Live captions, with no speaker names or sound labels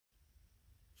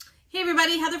Hey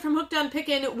everybody, Heather from Hooked on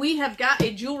Pickin. We have got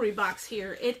a jewelry box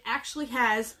here. It actually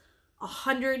has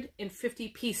 150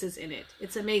 pieces in it.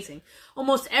 It's amazing.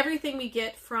 Almost everything we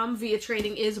get from Via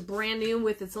Trading is brand new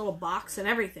with its little box and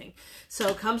everything. So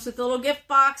it comes with a little gift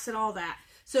box and all that.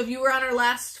 So if you were on our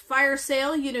last fire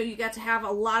sale, you know, you got to have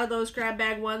a lot of those grab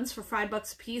bag ones for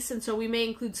 $5 a piece. And so we may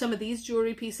include some of these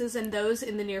jewelry pieces and those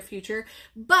in the near future.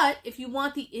 But if you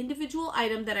want the individual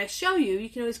item that I show you, you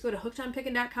can always go to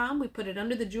hookedonpickin.com. We put it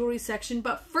under the jewelry section.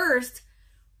 But first,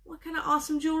 what kind of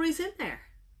awesome jewelry's in there?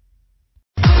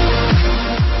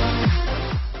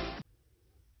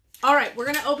 All right, we're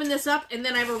going to open this up, and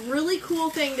then I have a really cool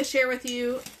thing to share with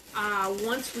you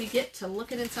once we get to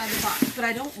looking inside the box. But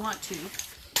I don't want to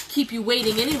keep you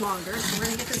waiting any longer, so we're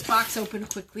going to get this box open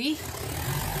quickly. Let's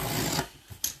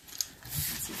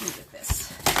see if we can get this.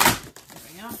 There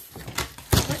we go.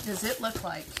 What does it look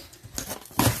like?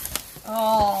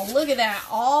 Oh, look at that.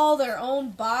 All their own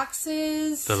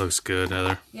boxes. That looks good,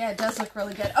 Heather. Yeah, it does look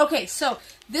really good. Okay, so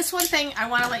this one thing I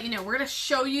want to let you know. We're going to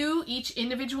show you each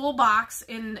individual box,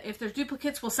 and if there's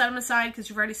duplicates, we'll set them aside because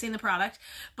you've already seen the product.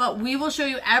 But we will show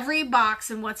you every box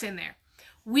and what's in there.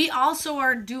 We also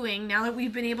are doing, now that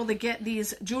we've been able to get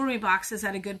these jewelry boxes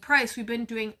at a good price, we've been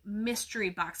doing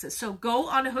mystery boxes. So go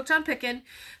on to Hooked on Pickin,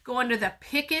 go under the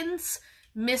Pickin's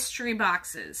mystery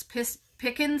boxes.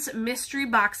 Pickin's mystery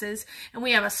boxes, and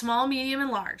we have a small, medium, and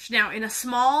large. Now, in a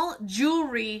small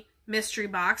jewelry mystery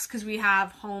box, because we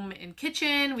have home and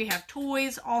kitchen, we have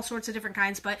toys, all sorts of different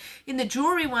kinds, but in the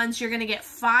jewelry ones, you're going to get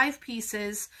 5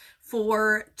 pieces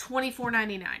for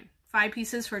 $24.99. 5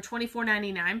 pieces for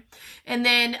 $24.99. And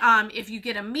then if you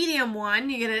get a medium one,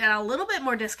 you get it at a little bit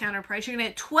more discounted price. You're going to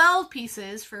get 12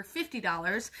 pieces for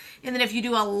 $50. And then if you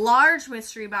do a large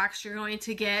mystery box, you're going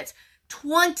to get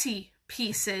 20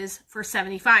 pieces for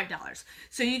 $75.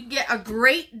 So you get a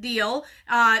great deal.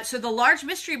 So the large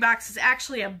mystery box is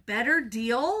actually a better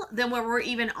deal than what we're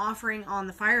even offering on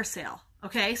the fire sale.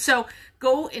 Okay, so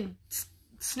go and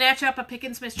snatch up a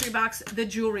Pickin's mystery box, the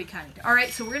jewelry kind. All right,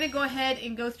 so we're going to go ahead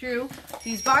and go through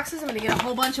these boxes. I'm going to get a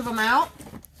whole bunch of them out.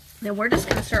 Then we're just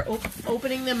going to start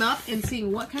opening them up and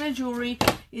seeing what kind of jewelry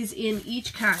is in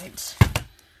each kind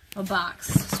of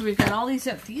box. So we've got all these.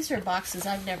 These are boxes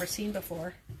I've never seen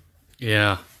before.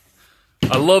 Yeah.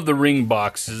 I love the ring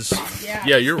boxes. Yeah.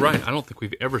 Yeah, you're right. I don't think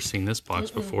we've ever seen this box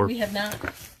before. We have not.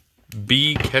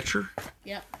 Bee catcher?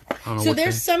 Yep. So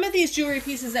there's some of these jewelry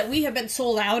pieces that we have been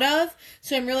sold out of.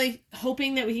 So I'm really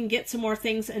hoping that we can get some more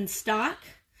things in stock.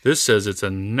 This says it's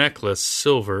a necklace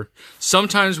silver.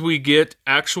 Sometimes we get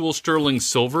actual sterling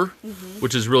silver,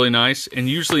 which is really nice. And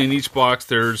usually in each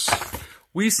box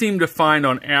we seem to find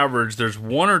on average there's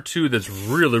 1 or 2 that's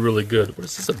really, really good. What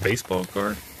is this, a baseball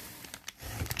card?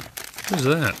 What is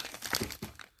that?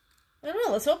 I don't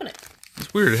know. Let's open it.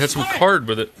 It's weird. It had some card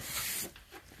with it.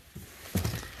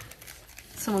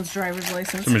 Someone's driver's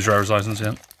license. Somebody's driver's license,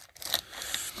 yeah.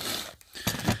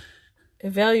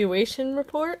 Evaluation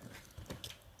report.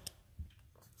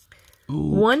 Ooh.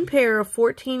 1 pair of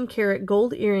 14 karat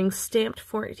gold earrings stamped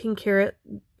 14 karat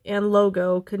and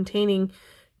logo containing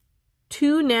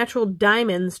 2 natural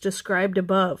diamonds described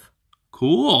above.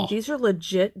 Cool. These are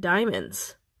legit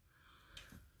diamonds.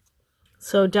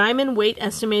 So diamond weight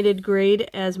estimated grade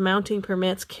as mounting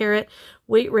permits, carat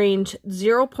weight range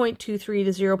 0.23 to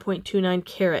 0.29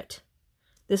 carat.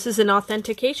 This is an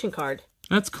authentication card.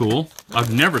 That's cool.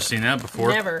 I've never seen that before.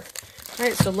 Never. All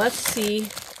right, so let's see.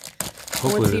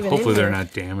 Hopefully they're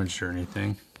not damaged or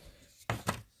anything.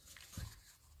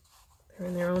 They're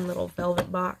in their own little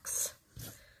velvet box.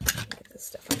 Get this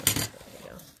stuff out. There we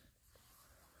go.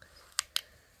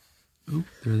 Oh,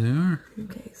 there they are.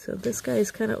 Okay, so this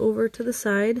guy's kind of over to the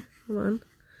side. Hold on.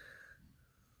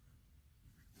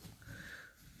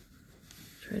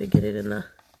 Try to get it in the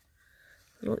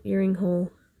little earring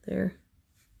hole there. I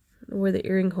don't know where the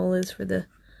earring hole is for the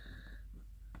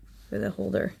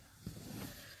holder.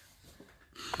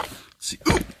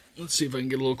 Let's see if I can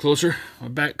get a little closer. My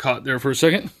back caught there for a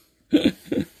second.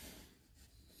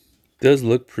 Does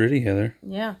look pretty, Heather.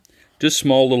 Yeah. Just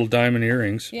small little diamond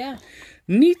earrings. Yeah.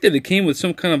 Neat that it came with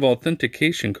some kind of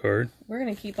authentication card. We're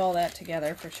going to keep all that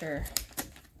together for sure.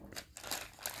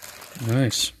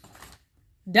 Nice.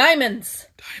 Diamonds.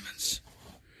 Diamonds.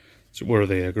 So what are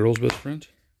they, a girl's best friend?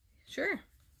 Sure.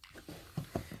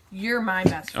 You're my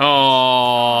best friend.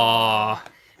 Aww.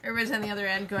 Everybody's on the other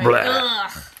end going, Blah.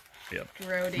 ugh. Yep.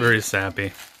 Grody. Very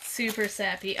sappy. Super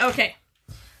sappy. Okay.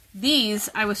 These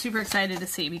I was super excited to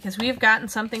see because we have gotten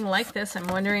something like this. I'm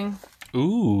wondering.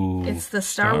 Ooh. It's the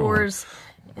Star Wars.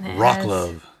 Rock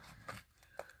Love.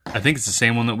 I think it's the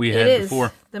same one that we had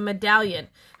before. The medallion.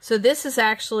 So this is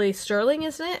actually sterling,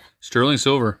 isn't it? Sterling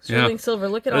silver. Sterling silver.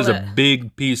 Look at all that. that. That's a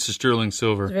big piece of sterling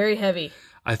silver. It's very heavy.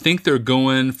 I think they're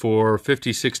going for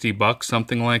 $50-$60,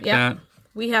 something like that.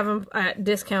 We have them at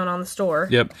discount on the store.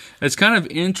 Yep. It's kind of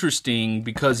interesting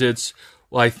because it's,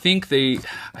 well, I think they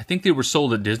were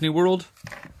sold at Disney World.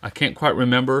 I can't quite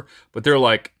remember, but they're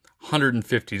like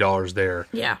 $150 there.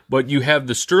 Yeah. But you have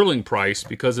the sterling price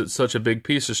because it's such a big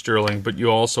piece of sterling, but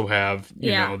you also have,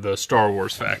 you know, the Star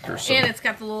Wars factor. So. And it's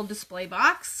got the little display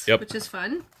box, which is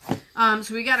fun.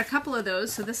 So we got a couple of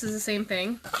those. So this is the same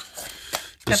thing.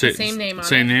 Got the same name on it.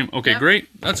 Same name? Okay, great.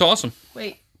 That's awesome.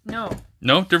 Wait, no.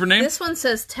 No? Different name? This one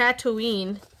says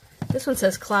Tatooine. This one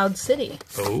says Cloud City.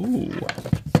 Oh.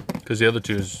 Because the other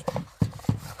two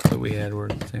that we had were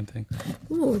the same thing.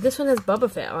 Ooh, this one has Boba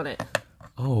Fett on it.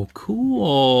 Oh,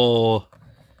 cool.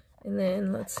 And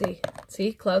then, let's see.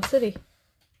 See? Cloud City.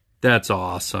 That's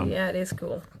awesome. Yeah, it is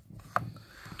cool.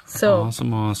 So,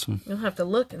 awesome. You'll have to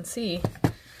look and see.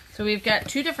 So we've got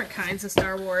two different kinds of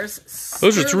Star Wars.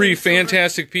 Those are three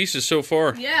fantastic pieces so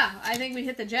far. Yeah, I think we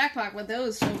hit the jackpot with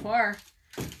those so far.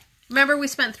 Remember, we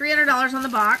spent $300 on the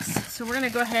box, so we're going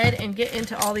to go ahead and get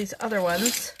into all these other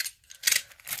ones.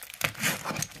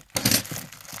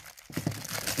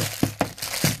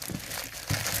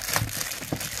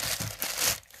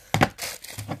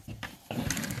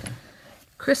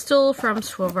 Crystal from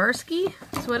Swarovski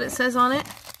is what it says on it.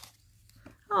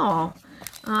 Oh,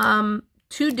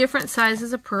 two different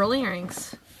sizes of pearl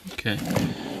earrings. Okay,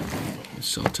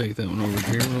 so I'll take that one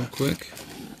over here real quick.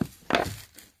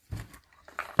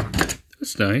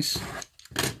 That's nice.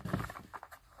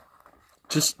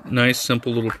 Just nice,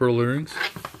 simple little pearl earrings.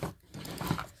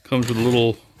 Comes with a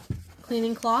little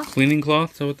cleaning cloth. Cleaning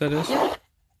cloth, is that what that is? Yep.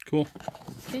 Cool.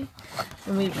 Okay,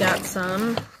 and we've got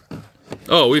some.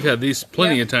 Oh, we've had these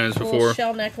plenty of times before.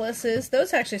 Shell necklaces.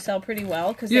 Those actually sell pretty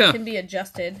well because they can be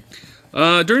adjusted.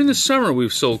 During the summer,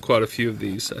 we've sold quite a few of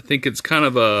these. I think it's kind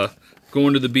of a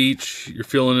going to the beach. You're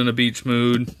feeling in a beach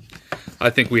mood. I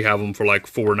think we have them for like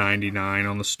 $4.99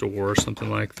 on the store or something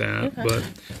like that. Okay. But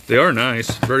they are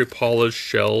nice. Very polished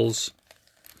shells.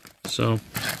 So,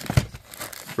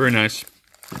 very nice.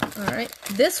 All right.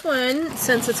 This one,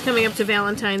 since it's coming up to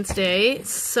Valentine's Day,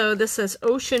 so this says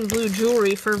Ocean Blue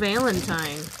Jewelry for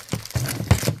Valentine.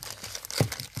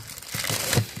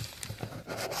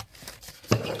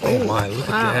 Oh my, look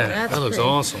at that. That looks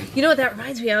awesome. You know what that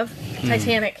reminds me of?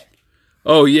 Titanic.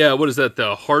 Oh yeah, what is that?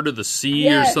 The Heart of the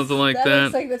Sea or something like that? That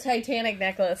looks like the Titanic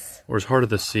necklace. Or is Heart of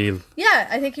the Sea? Yeah,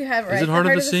 I think you have it right. Is it Heart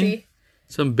of the Sea?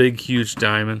 Some big, huge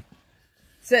diamond.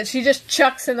 So that she just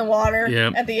chucks in the water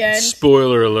at the end.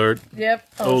 Spoiler alert. Yep.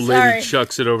 Oh, old lady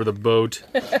chucks it over the boat.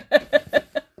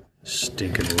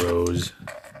 Stinking Rose.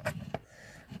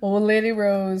 Old Lady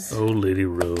Rose. Old Lady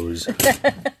Rose.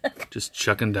 Just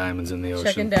chucking diamonds in the ocean.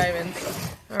 Chucking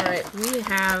diamonds. All right, we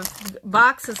have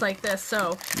boxes like this.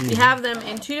 So we have them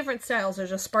in two different styles.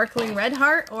 There's a sparkling red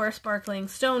heart or a sparkling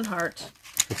stone heart.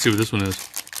 Let's see what this one is.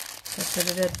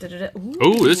 Ooh.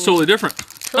 Oh, it's totally different.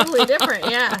 Totally different,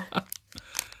 yeah.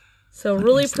 So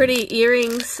really pretty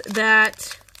earrings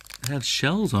that... They have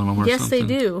shells on them or something. Yes, they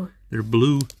do. They're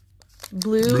blue.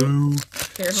 Blue.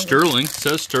 Here, sterling. It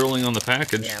says sterling on the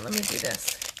package. Yeah, let me do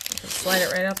this. I can slide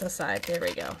it right out the side. There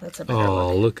we go. That's a better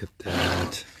one. Look at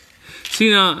that. See,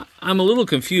 now, I'm a little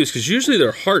confused because usually there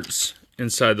are hearts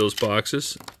inside those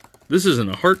boxes. This isn't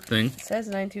a heart thing. It says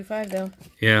 925 though.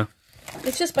 Yeah.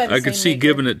 It's just by the I could see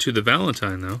giving it to the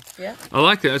Valentine though. Yeah. I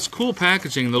like that. It's cool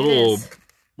packaging. The little,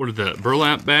 what is that,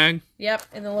 burlap bag? Yep,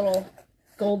 in the little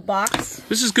gold box.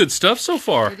 This is good stuff so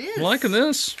far. It is. I'm liking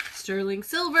this. Sterling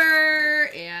silver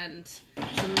and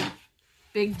some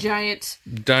big giant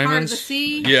diamonds. Heart of the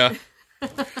Sea. Yeah.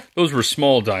 Those were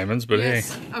small diamonds, but hey.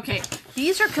 Okay,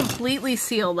 these are completely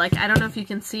sealed. Like, I don't know if you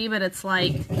can see, but it's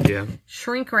like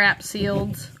shrink wrap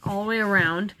sealed all the way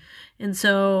around. And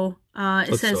so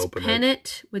it says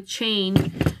pennant with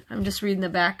chain. I'm just reading the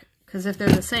back because if they're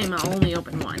the same, I'll only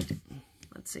open one.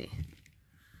 Let's see.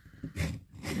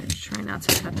 Try not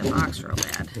to cut the box real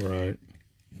bad. Right.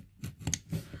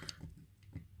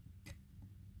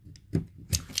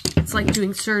 It's like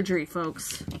doing surgery,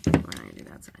 folks. We're not going to do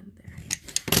that side.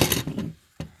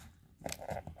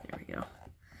 There we go.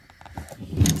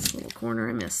 This little corner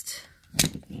I missed.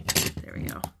 There we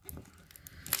go.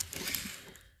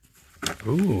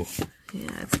 Ooh.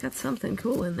 Yeah, it's got something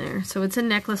cool in there. So it's a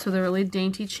necklace with a really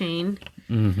dainty chain.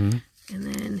 Mm-hmm. And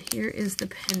then here is the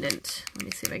pendant. Let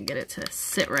me see if I can get it to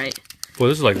sit right. Well,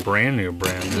 this is like brand new.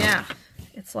 Yeah.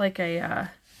 It's like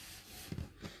a...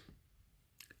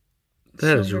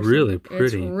 that is really pretty.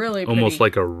 It's really pretty. Almost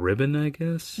like a ribbon, I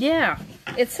guess. Yeah.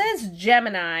 It says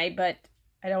Gemini, but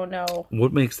I don't know.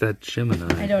 What makes that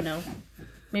Gemini? I don't know.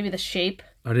 Maybe the shape.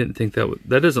 I didn't think that would...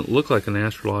 That doesn't look like an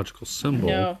astrological symbol.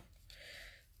 No.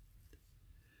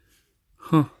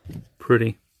 Huh.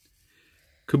 Pretty.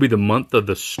 Could be the month of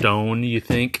the stone, you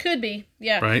think? Could be,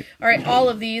 yeah. Right? All right, all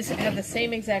of these have the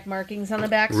same exact markings on the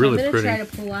back. So really I'm going to pretty. try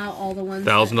to pull out all the ones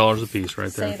 $1,000 a piece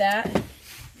right there. say that.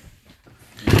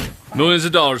 Millions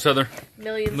of dollars, Heather.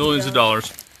 Millions of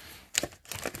dollars.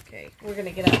 Okay, we're going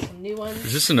to get out some new ones.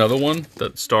 Is this another one?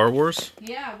 That Star Wars?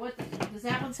 Yeah, what does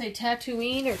that one say?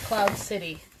 Tatooine or Cloud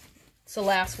City? It's the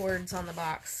last words on the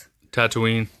box.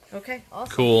 Tatooine. Okay,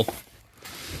 awesome. Cool.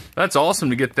 That's awesome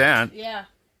to get that. Yeah,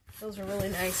 those are really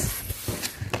nice.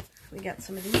 We got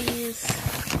some of these.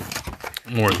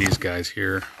 More of these guys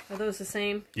here. Are those the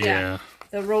same? Yeah.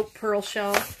 The rope pearl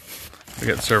shell. We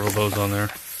got several of those on there.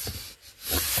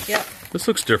 Yep. This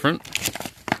looks different.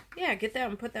 Yeah, get that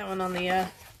one. Put that one on the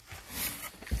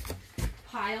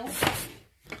pile.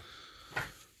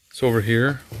 It's over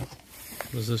here.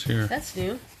 What is this here? That's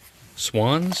new.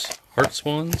 Swans? Heart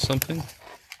swans? Something?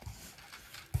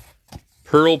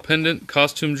 Pearl pendant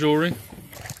costume jewelry.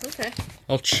 Okay.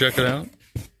 I'll check it out.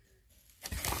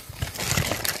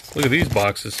 Look at these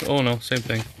boxes. Oh no, same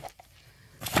thing.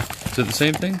 Is it the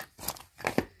same thing?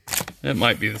 It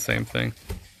might be the same thing.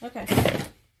 Okay.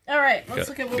 All right. Let's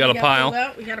look at what we got pulled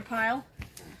out. We got a pile.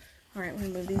 All right. We're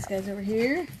gonna move these guys over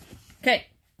here. Okay.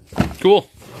 Cool.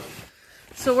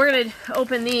 So we're gonna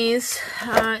open these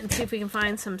and see if we can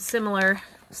find some similar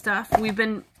stuff. We've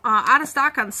been out of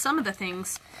stock on some of the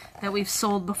things that we've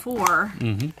sold before.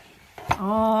 Mm-hmm.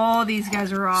 Oh, these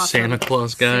guys are awesome. Santa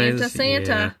Claus guys. Santa.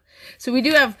 Yeah. So we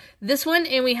do have this one,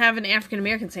 and we have an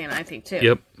African-American Santa, I think, too.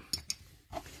 Yep.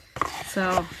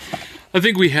 So I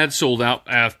think we had sold out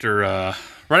after,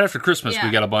 right after Christmas, we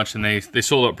got a bunch, and they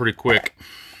sold out pretty quick.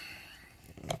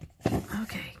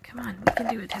 Okay, come on. We can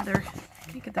do it, Heather.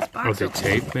 Can you get this box Are they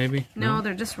tape, maybe? No,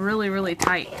 they're just really, really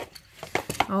tight.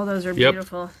 Oh, those are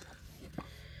beautiful.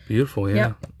 Beautiful, yeah.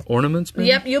 Yep. Ornaments, maybe?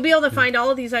 Yep, you'll be able to find all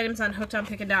of these items on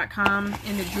hookedonpickin.com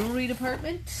in the jewelry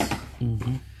department.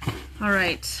 Mm-hmm. All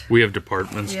right. We have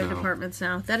departments now. We have departments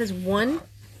now. That is one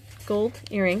gold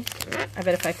earring. I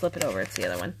bet if I flip it over, it's the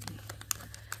other one.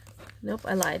 Nope,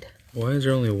 I lied. Why is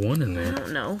there only one in there? I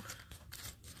don't know.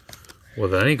 Well,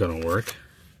 that ain't gonna work,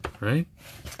 right?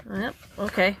 Yep.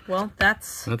 Okay. Well,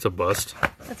 that's a bust.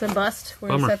 That's a bust. We're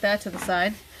gonna set that to the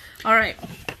side. All right.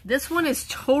 This one is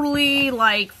totally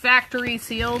like factory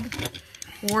sealed.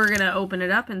 We're gonna open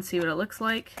it up and see what it looks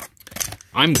like.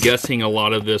 I'm guessing a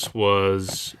lot of this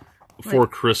was for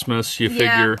Christmas. You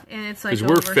figure, and it's like because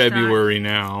we're February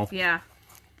now. Yeah.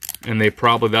 And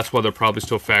that's why they're probably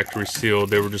still factory sealed.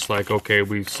 They were just like, okay,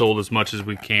 we've sold as much as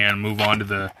we can. Move on to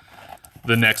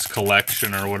the next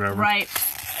collection or whatever. Right.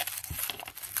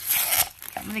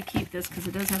 I'm going to keep this because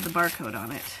it does have the barcode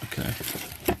on it. Okay.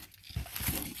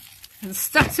 It's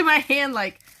stuck to my hand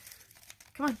like,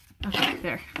 come on. Okay,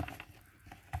 there.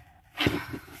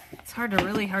 It's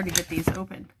really hard to get these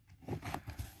open.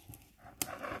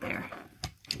 There.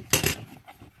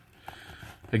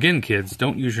 Again, kids,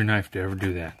 don't use your knife to ever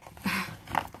do that.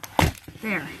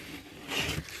 There.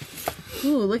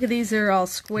 Ooh, look at these. They're all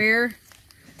square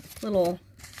little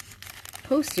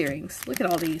post earrings. Look at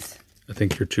all these. I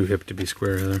think you're too hip to be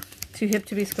square, Heather. Too hip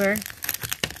to be square?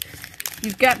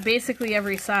 You've got basically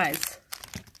every size.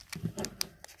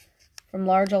 From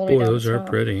large all the way down to small. Those are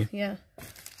pretty. Yeah.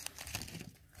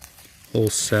 Whole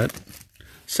set.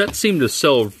 Sets seem to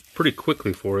sell pretty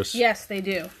quickly for us. Yes, they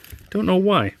do. Don't know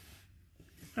why.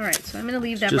 All right, so I'm going to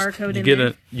leave that barcode in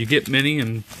there. You get many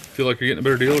and feel like you're getting a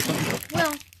better deal or something?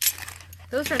 Well,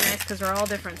 those are nice because they're all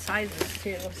different sizes,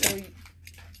 too. So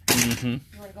you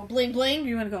want to go bling bling, or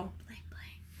you want to go bling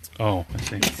bling? Oh, I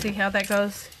see. Let's see how that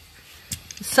goes.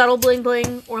 Subtle bling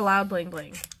bling or loud bling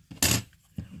bling?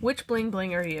 Which bling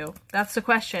bling are you? That's the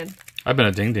question. I've been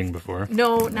a ding ding before.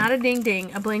 No, not a ding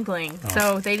ding, a bling bling. Oh.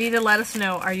 So they need to let us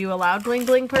know, are you a loud bling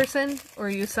bling person or are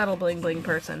you a subtle bling bling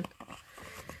person?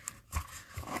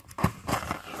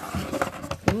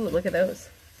 Ooh, look at those.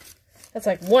 That's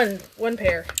like one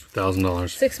pair. $1,000.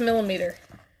 6mm.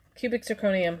 Cubic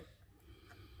zirconium.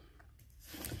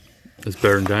 It's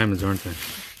better than diamonds, aren't they?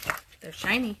 They're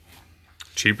shiny.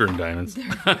 Cheaper than diamonds.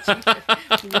 They're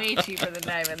cheaper. Way cheaper than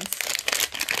diamonds.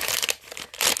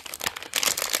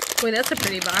 Boy, that's a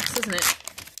pretty box, isn't it?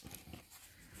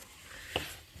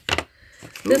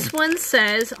 This one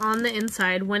says on the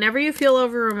inside, whenever you feel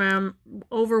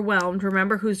overwhelmed,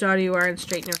 remember whose daughter you are and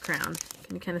straighten your crown.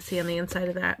 Can you kind of see on the inside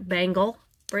of that bangle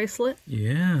bracelet?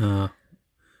 Yeah.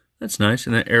 That's nice.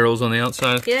 And the arrows on the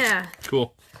outside? Yeah.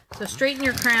 Cool. So straighten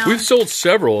your crown. We've sold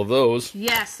several of those.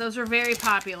 Yes, those are very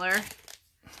popular.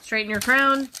 straighten your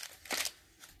crown.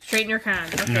 Straighten your crown.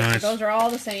 Okay, nice. So those are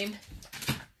all the same.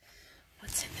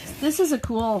 What's in this? This is a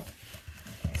cool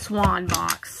swan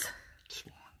box.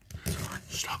 Swan.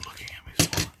 Stop looking at me,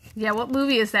 Swan. Yeah, what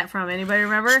movie is that from? Anybody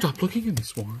remember? Stop looking at me,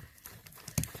 Swan.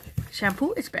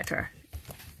 Shampoo is better.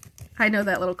 I know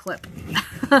that little clip.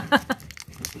 The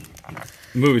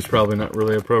movie's probably not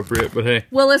really appropriate, but hey.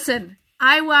 Well, listen.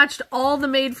 I watched all the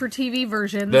made-for-TV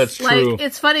versions. That's true. Like,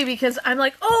 it's funny because I'm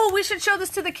like, oh, we should show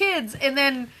this to the kids. And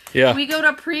then we go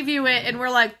to preview it, and we're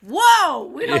like,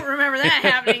 whoa, we don't remember that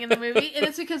happening in the movie. And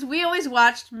it's because we always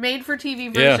watched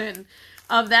made-for-TV version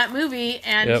of that movie,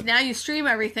 and now you stream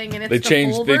everything, and it's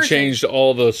the full version. They changed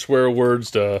all the swear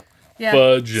words to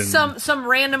fudge. And some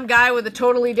random guy with a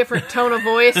totally different tone of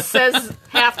voice says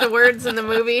half the words in the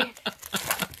movie.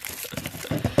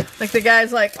 Like the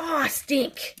guy's like, oh,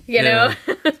 stink, you know?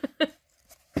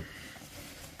 All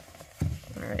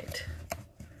right.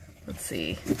 Let's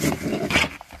see.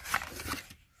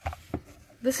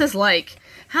 This is like,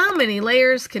 how many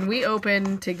layers can we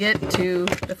open to get to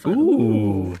the phone?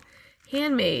 Ooh.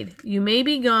 Handmade. You may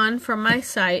be gone from my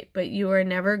sight, but you are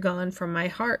never gone from my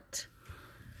heart.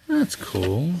 That's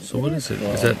cool. So what is it?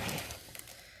 Cool. Is that... It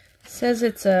says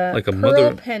it's a like a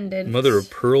pearl pendant. Mother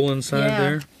of pearl inside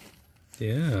there?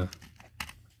 Yeah.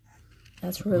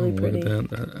 That's really pretty.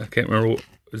 I can't remember.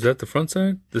 Is that the front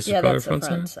side? This is probably that's the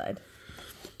front side.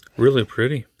 Really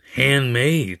pretty.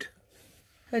 Handmade.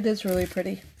 It is really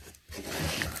pretty.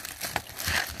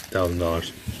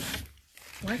 $1,000.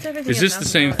 Why is everything Is this the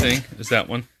same thing as that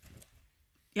one?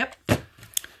 Yep.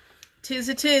 Tis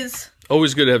it is.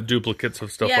 Always good to have duplicates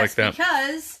of stuff like that.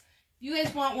 Because you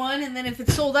guys want one, and then if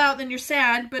it's sold out, then you're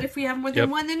sad. But if we have more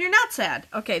than one, then you're not sad.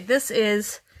 Okay, this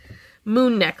is...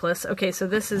 moon necklace. Okay, so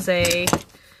this is a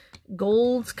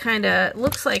gold kind of,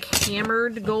 looks like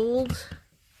hammered gold a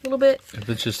little bit. If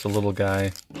it's just a little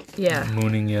guy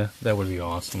mooning you, that would be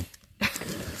awesome.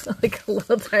 Like a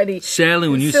little tiny Sally,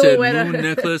 when you said moon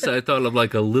necklace, I thought of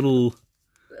like a little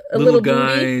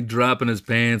guy dropping his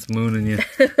pants, mooning you.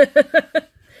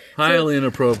 Highly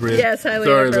inappropriate. Yes, highly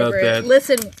inappropriate. Sorry about that.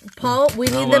 Listen, Paul, we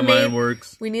need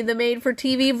the made for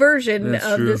TV version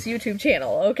of this YouTube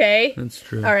channel, okay? That's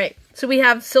true. All right. So we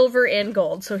have silver and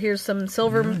gold. So here's some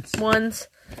silver ones.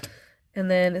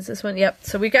 And then is this one? Yep.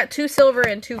 So we got 2 silver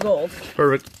and 2 gold.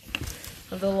 Perfect.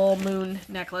 Of the little moon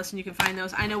necklace, and you can find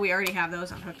those. I know we already have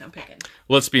those on Hooked on Pickin.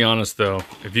 Let's be honest though.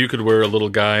 If you could wear a little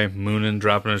guy mooning,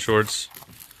 dropping his shorts,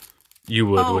 you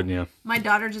would, wouldn't you? My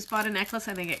daughter just bought a necklace,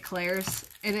 I think at Claire's,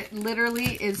 and it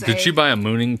literally is Did she buy a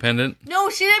mooning pendant? No,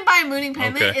 she didn't buy a mooning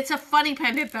pendant. Okay. It's a funny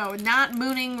pendant, though. Not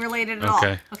mooning related at all.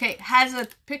 Okay, it has a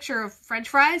picture of French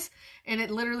fries, and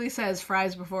it literally says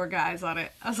fries before guys on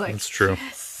it. I was like, that's true.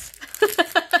 Yes.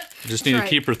 Just need to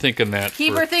keep her thinking that.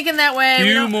 Keep her thinking that way. A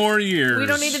few more years. We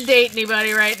don't need to date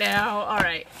anybody right now. All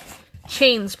right.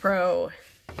 Chains Pro.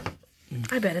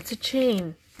 I bet it's a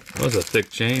chain. That was a thick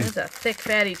chain. That's a thick,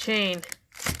 fatty chain.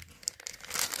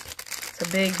 It's a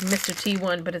big Mr. T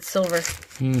one, but it's silver.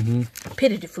 Mm-hmm.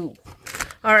 Pity de fou.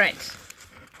 All right.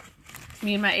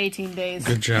 Me and my 18 days.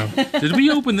 Good job. Did we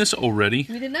open this already?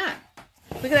 We did not.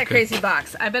 Look at that crazy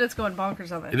box. I bet it's going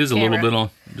bonkers on it. It is a little bit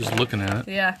on just looking at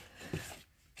it. Yeah.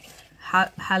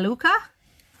 Haluka?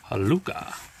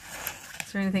 Haluka.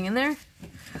 Is there anything in there?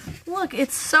 Look,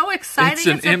 it's so exciting. It's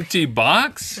an empty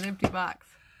box? It's an empty box.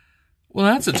 Well,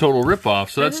 that's a total ripoff.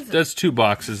 So that's 2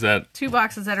 boxes that... 2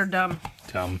 boxes that are dumb.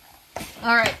 Dumb.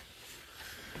 All right.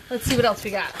 Let's see what else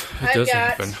we got. It does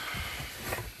happen.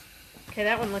 Okay,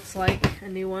 that one looks like a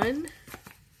new one.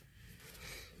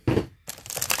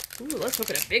 Ooh, let's look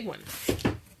at a big one.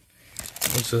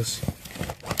 What's this?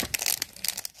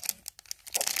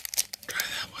 Try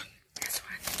that one. This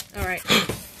one. All right.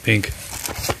 Pink.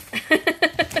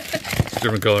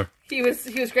 Different color. He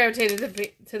was gravitated to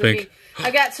the pink. I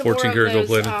got some more of those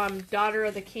Daughter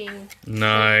of the King.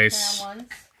 Nice. Ones.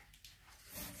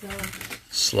 So.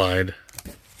 Slide.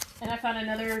 And I found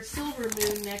another silver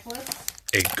moon necklace.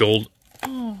 A gold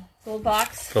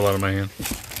box. Fell out of my hand.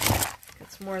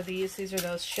 Got some more of these. These are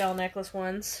those shell necklace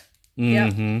ones.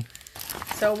 Mm-hmm. Yep.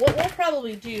 So what we'll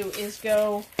probably do is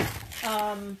go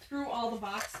through all the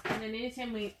box, and then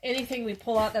anything we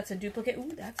pull out that's a duplicate.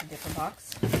 Ooh, that's a different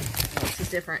box. This is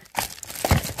different.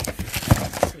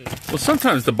 Let's see. Well,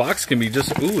 sometimes the box can be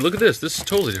just. Ooh, look at this. This is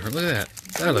totally different. Look at that.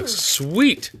 That looks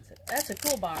sweet. That's a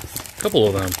cool box. A couple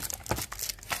of them.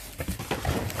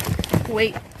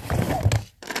 Wait.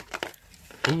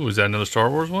 Ooh, is that another Star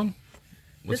Wars one?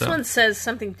 This one says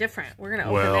something different. We're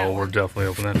gonna open that one. We're definitely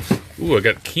opening that. Ooh, I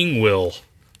got King Will.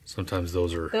 Sometimes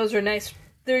those are nice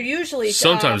They're usually...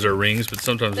 Sometimes they're rings, but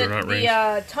sometimes they're not rings.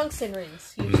 The tungsten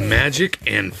rings. Usually. Magic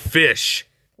and fish.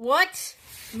 What?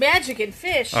 Magic and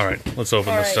fish? All right, let's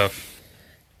open this stuff.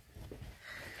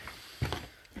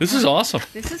 This is awesome.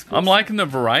 This is cool. I'm liking the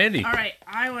variety. All right,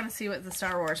 I want to see what the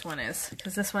Star Wars one is,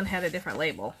 because this one had a different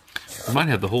label. I might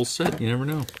have the whole set. You never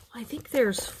know. I think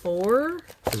there's 4.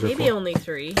 Maybe only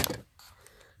 3.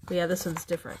 But yeah, this one's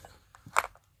different.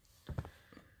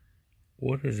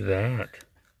 What is that?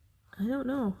 I don't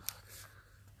know.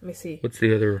 Let me see. What's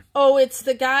the other? Oh, it's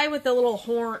the guy with the little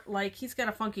horn. Like, he's got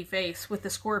a funky face with the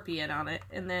scorpion on it.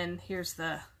 And then here's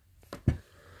the...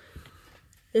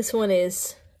 This one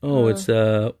is... Oh, it's,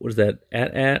 what is that?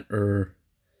 At or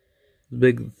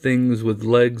big things with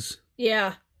legs?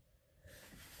 Yeah.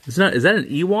 It's not, is that an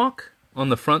Ewok on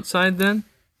the front side then?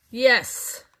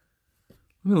 Yes.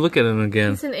 Let me look at him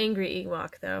again. It's an angry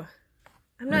Ewok, though.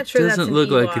 I'm not sure that's an Ewok. It doesn't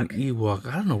look like an Ewok.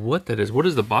 I don't know what that is. What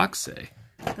does the box say?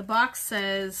 The box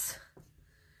says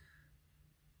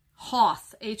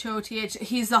Hoth. H-O-T-H.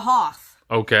 He's the Hoth.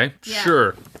 Okay, yeah.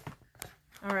 Sure.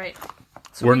 All right.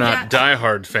 So we're not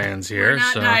diehard fans here. We're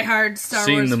not diehard Star Wars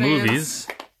fans. Seen the movies.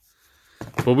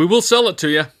 But we will sell it to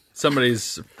you.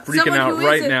 Somebody's freaking out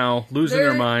right now, losing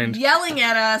their mind. Yelling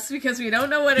at us because we don't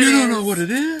know what it is. You don't know what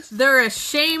it is? They're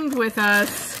ashamed with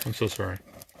us. I'm so sorry.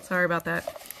 Sorry about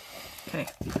that. Okay.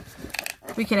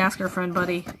 We could ask our friend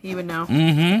Buddy. He would know.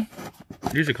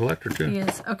 Mm-hmm. He's a collector, too. He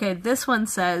is. Okay, this one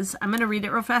says, I'm going to read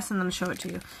it real fast and then show it to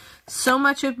you. So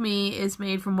much of me is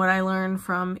made from what I learned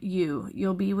from you.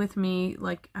 You'll be with me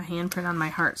like a handprint on my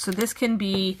heart. So this can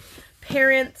be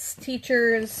parents,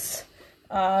 teachers,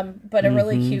 but a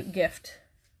really cute gift.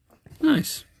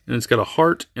 Nice. And it's got a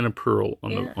heart and a pearl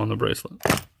on the bracelet.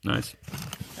 Nice.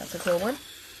 That's a cool one.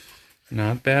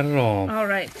 Not bad at all. All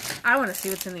right. I want to see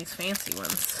what's in these fancy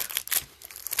ones.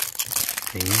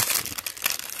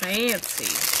 Fancy.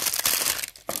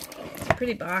 It's a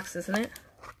pretty box, isn't it?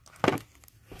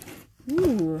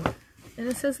 Ooh. And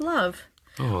it says love.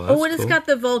 Oh, that's and it's got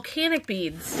the volcanic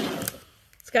beads.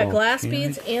 It's got glass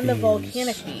beads and the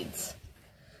volcanic beads.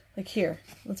 Like here.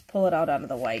 Let's pull it out onto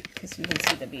the white because you can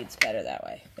see the beads better that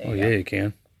way. Oh, yeah, you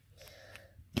can.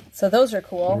 So those are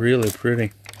cool. Really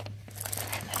pretty.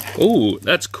 Oh,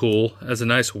 that's cool. Has a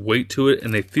nice weight to it,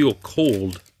 and they feel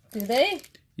cold. Do they?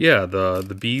 Yeah,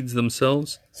 the beads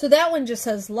themselves. So that one just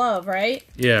says love, right?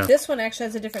 Yeah. This one actually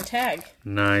has a different tag.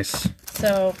 Nice.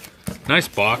 So. Nice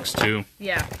box, too.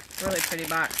 Yeah, really pretty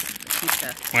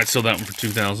box. Might sell that one for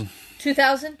 $2,000.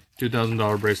 $2,000?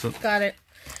 $2,000 bracelet. Got it.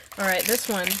 All right, this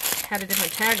one had a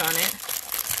different tag on it.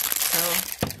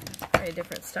 So, very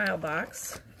different style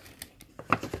box.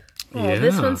 Oh, yeah.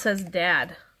 This one says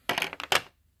Dad.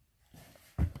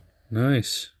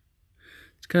 Nice.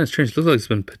 It's kind of strange. It looks like it's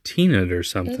been patinaed or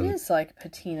something. It is like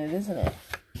patinaed, isn't it?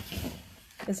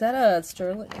 Is that a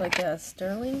sterling? Like a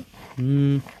sterling?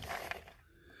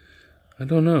 I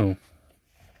don't know.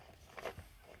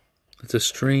 It's a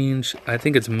strange... I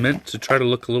think it's meant to try to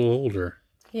look a little older.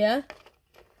 Yeah?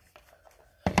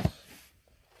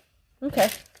 Okay.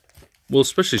 Well,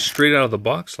 especially straight out of the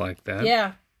box like that.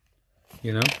 Yeah.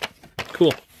 You know?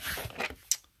 Cool.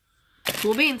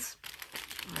 Cool beans.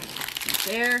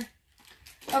 There.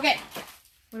 Okay.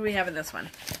 What do we have in this one?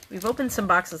 We've opened some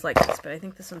boxes like this, but I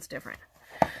think this one's different.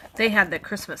 They had the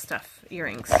Christmas stuff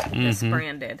earrings. This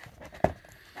brand did.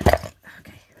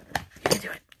 Okay. You do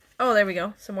it. Oh, there we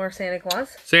go. Some more Santa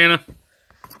Claus. Santa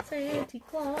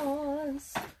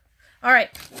Claus. All right.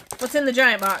 What's in the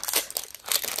giant box?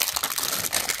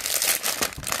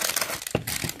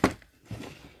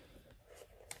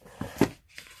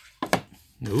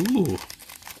 Ooh.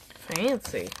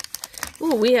 Fancy.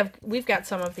 Ooh, we've got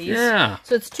some of these. Yeah.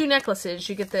 So it's 2 necklaces.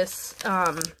 You get this.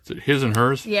 Is it his and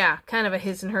hers? Yeah, kind of a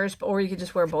his and hers, or you could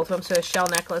just wear both of them. So a shell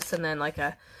necklace and then like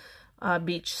a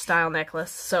beach style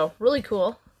necklace. So really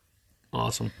cool.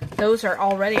 Awesome. Those are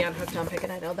already on Hooked on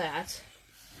Pickin, I know that.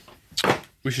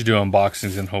 We should do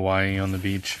unboxings in Hawaii on the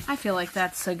beach. I feel like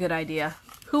that's a good idea.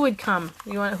 Who would come?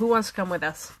 Who wants to come with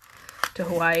us to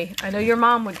Hawaii? I know your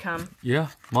mom would come. Yeah,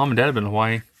 Mom and Dad have been to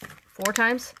Hawaii. 4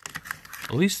 times?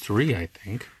 At least 3, I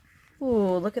think.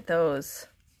 Ooh, look at those.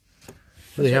 What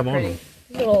do they have on them?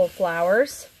 Little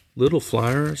flowers. Little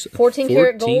flowers. 14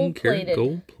 karat gold plated.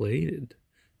 Gold plated.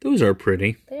 Those are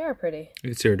pretty. They are pretty. I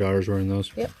can see our daughter's wearing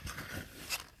those. Yep.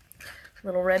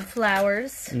 Little red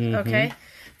flowers. Okay.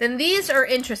 Then these are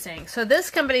interesting. So this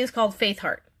company is called Faith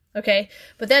Heart. Okay.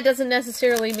 But that doesn't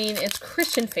necessarily mean it's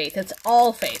Christian faith. It's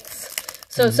all faiths.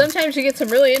 So sometimes you get some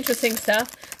really interesting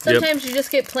stuff. Sometimes you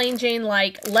just get plain Jane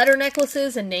like letter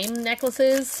necklaces and name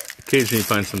necklaces. Occasionally you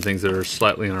find some things that are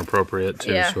slightly inappropriate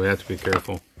too, so we have to be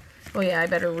careful. Oh yeah, I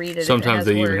better read it. Sometimes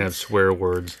they even words. have swear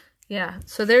words. Yeah,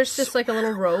 so there's just like a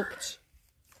little rope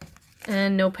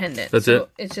and no pendant. That's so it?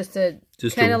 It's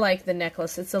just kind of like the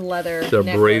necklace. It's a leather It's a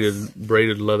necklace.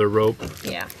 braided leather rope.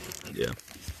 Yeah. Yeah.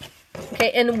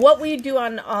 Okay, and what we do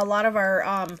on a lot of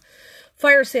our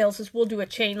fire sales is we'll do a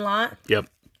chain lot. Yep.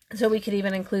 So we could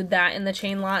even include that in the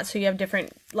chain lot. So you have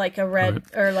different, like a red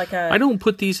or like a... I don't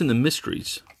put these in the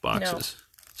mysteries boxes. No.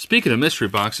 Speaking of mystery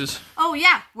boxes. Oh,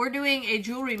 yeah. We're doing a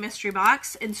jewelry mystery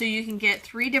box. And so you can get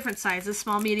 3 different sizes,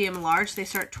 small, medium, and large. They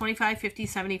start 25, 50,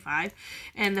 75.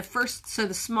 And so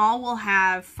the small will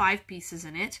have 5 pieces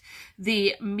in it.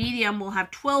 The medium will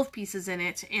have 12 pieces in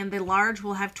it. And the large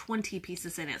will have 20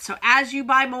 pieces in it. So as you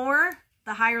buy more,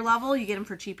 the higher level, you get them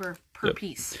for cheaper per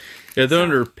piece. Yeah, they're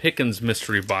under Pickin's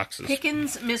mystery boxes.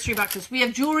 Pickin's mystery boxes. We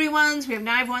have jewelry ones, we have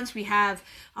knife ones, we have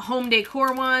home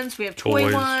decor ones, we have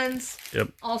toy ones. Yep.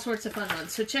 All sorts of fun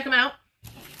ones. So check them out.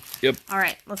 Yep. All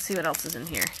right, let's see what else is in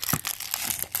here.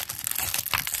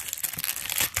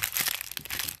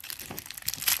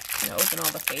 I'm going to open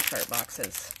all the Faith Art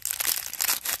boxes.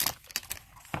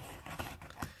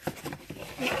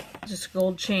 Just a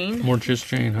gold chain. More just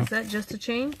chain, huh? Is that just a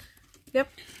chain? Yep.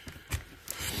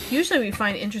 Usually we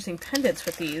find interesting pendants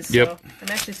with these, yep. So I'm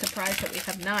actually surprised that we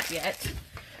have not yet.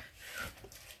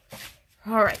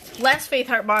 Alright, last Faith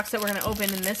Heart box that we're going to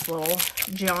open in this little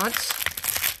jaunt.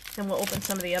 And we'll open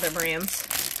some of the other brands.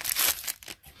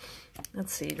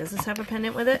 Let's see, does this have a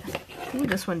pendant with it? Ooh,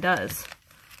 this one does.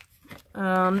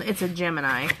 It's a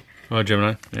Gemini. Oh, a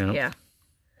Gemini? Yeah. Yeah.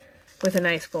 With a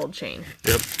nice gold chain.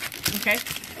 Yep. Okay.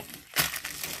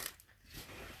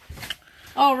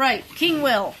 All right, King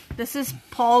Will. This is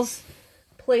Paul's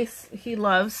place he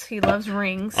loves. He loves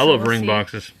rings. I love ring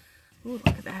boxes. Ooh, look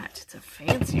at that. It's a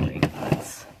fancy ring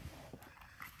box.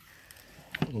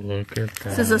 Look at that.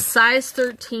 This is a size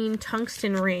 13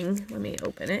 tungsten ring. Let me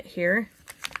open it here.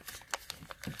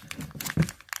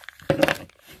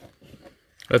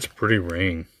 That's a pretty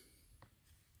ring.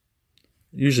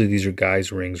 Usually these are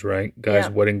guys' rings, right? Guys'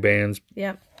 wedding bands.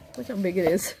 Yeah. Look how big it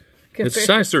is. It's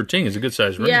size 13. It's a good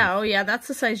size ring. Yeah, oh yeah, that's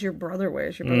the size your brother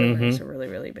wears. Your brother wears a really,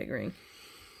 really big ring.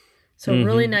 So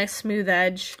really nice smooth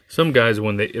edge. Some guys,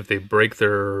 if they break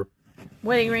their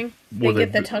wedding ring, they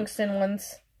get the tungsten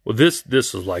ones. Well, this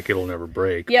is like it'll never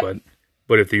break. Yep.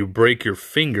 But if you break your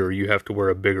finger, you have to wear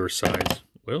a bigger size.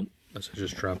 Well, let's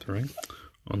just drop the ring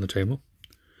on the table.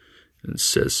 And it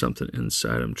says something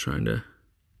inside. I'm trying to...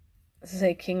 Does it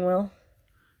say King Will?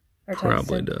 Or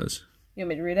probably tungsten? does. You want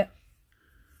me to read it?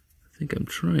 I think I'm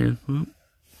trying. Well,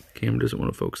 camera doesn't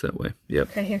want to focus that way. Yep.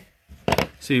 Okay, here.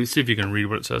 See if you can read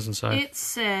what it says inside. It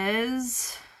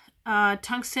says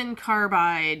tungsten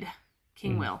carbide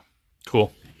King Will.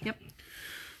 Cool. Yep.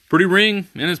 Pretty ring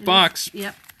in its box.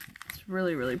 Yep. It's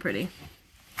really, really pretty.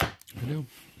 I know.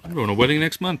 I'm going to a wedding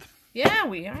next month. Yeah,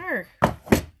 we are.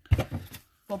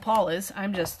 Well, Paul is.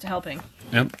 I'm just helping.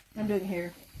 Yep. I'm doing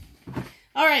hair.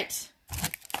 All right.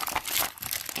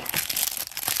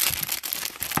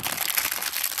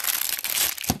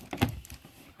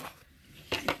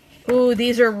 Ooh,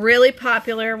 these are really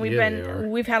popular. We've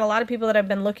had a lot of people that have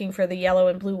been looking for the yellow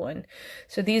and blue one.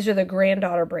 So these are the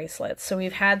granddaughter bracelets. So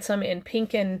we've had some in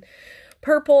pink and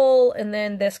purple, and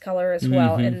then this color as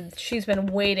well. And she's been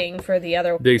waiting for the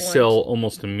other They ones. sell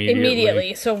almost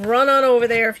immediately. So run on over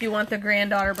there if you want the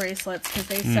granddaughter bracelets, because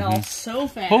they sell so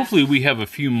fast. Hopefully we have a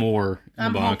few more in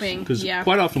I'm the box. hoping, Because yeah.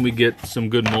 quite often we get some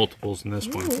good multiples in this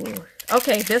one. Ooh.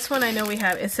 Okay, this one I know we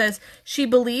have. It says, she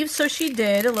believes, so she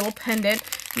did, a little pendant.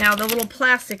 Now, the little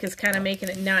plastic is kind of making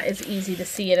it not as easy to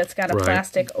see it. It's got a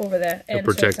plastic over the end. A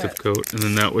protective coat. And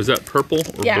then was that purple or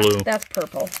blue? Yeah, that's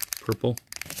purple. Purple?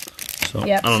 So,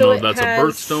 Yep. I don't know if that's a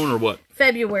birthstone or what.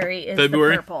 February is the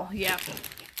purple. Yeah.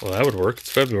 Well, that would work.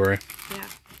 It's February. Yeah.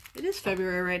 It is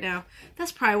February right now.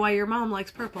 That's probably why your mom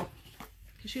likes purple.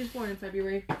 Because she was born in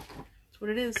February. That's what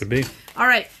it is. Could be. All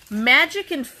right.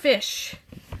 Magic and Fish.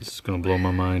 This is going to blow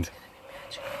my mind.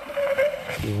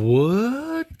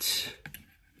 What?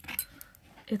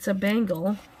 It's a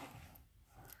bangle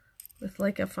with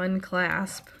like a fun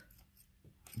clasp.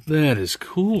 That is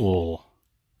cool.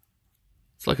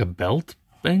 It's like a belt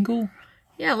bangle?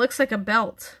 Yeah, it looks like a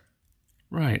belt.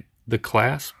 Right. The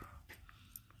clasp?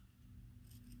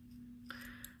 I'm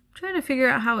trying to figure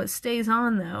out how it stays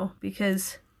on, though,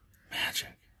 because... Magic.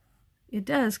 It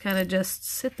does kind of just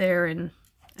sit there, and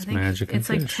I think magic it's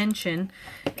and like fish. tension.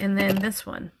 And then this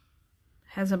one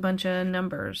has a bunch of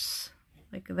numbers,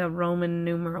 like the Roman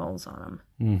numerals on them.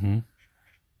 Mm-hmm. And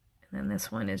then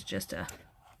this one is just a...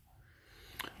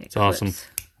 It's awesome.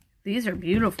 These are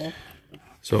beautiful.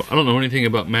 So, I don't know anything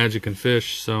about magic and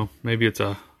fish, so maybe it's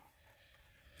a,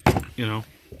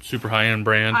 super high-end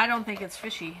brand. I don't think it's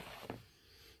fishy.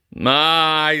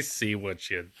 I see what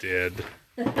you did.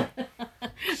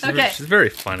 Okay. She's very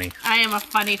funny. I am a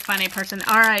funny person.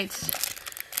 All right.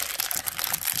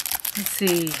 Let's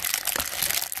see.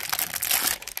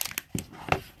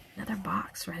 Another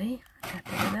box. Ready? I got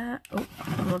to do that. Oh,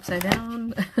 I'm upside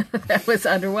down. That was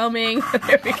underwhelming.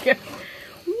 There we go.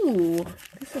 Ooh,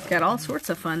 this has got all sorts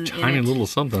of fun Tiny in it. little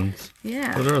somethings.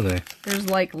 Yeah. What are they? There's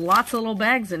like lots of little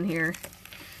bags in here.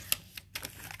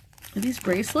 Are these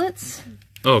bracelets?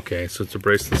 Okay, so it's a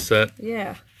bracelet set.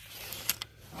 Yeah.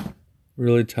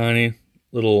 Really tiny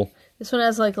little. This one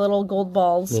has like little gold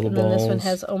balls. Little and then this one balls.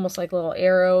 has almost like little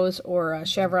arrows or a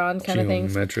chevron kind of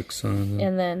things. Geometric sun.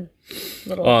 And then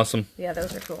little. Awesome. Yeah,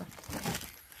 those are cool.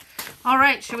 All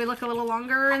right, should we look a little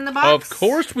longer in the box? Of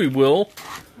course we will.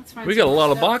 Let's find We got a some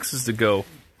lot of stuff. boxes to go.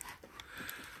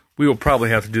 We will probably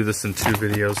have to do this in 2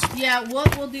 videos. Yeah,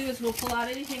 what we'll do is we'll pull out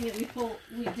anything that we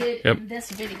did in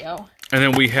this video. And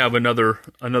then we have another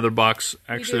box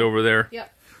actually over there.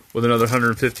 Yep. With another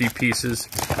 150 pieces.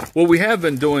 What we have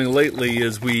been doing lately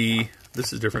is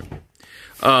this is different.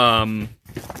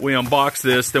 We unbox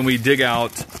this, then we dig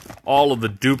out all of the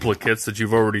duplicates that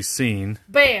you've already seen.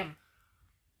 Bam!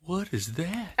 What is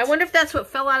that? I wonder if that's what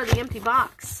fell out of the empty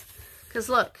box. Because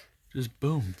look. Just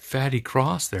boom, fatty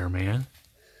cross there, man.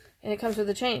 And it comes with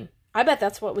a chain. I bet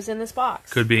that's what was in this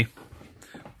box. Could be.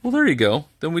 Well, there you go.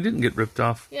 Then we didn't get ripped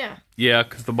off. Yeah. Yeah,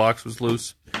 because the box was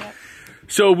loose. Yep.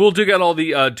 So we'll dig out all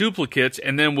the duplicates,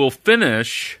 and then we'll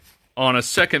finish on a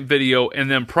second video, and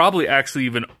then probably actually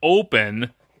even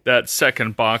open that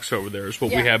second box over there is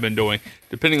what we have been doing,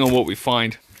 depending on what we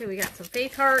find. Okay, we got some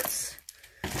faith hearts.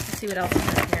 Let's see what else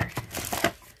is in here.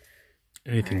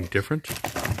 Anything different?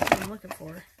 What am I looking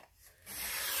for?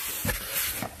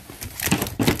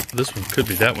 This one could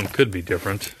be, that one could be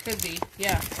different. Could be,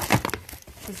 yeah.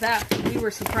 Because that, we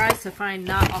were surprised to find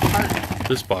not a heart.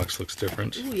 This box looks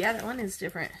different. Ooh, yeah, that one is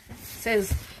different. It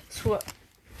says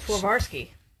Swarovski.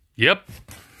 Yep.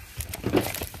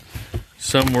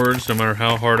 Some words, no matter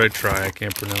how hard I try, I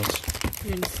can't pronounce.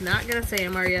 You're just not going to say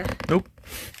them, are you? Nope.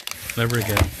 Never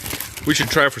again. We should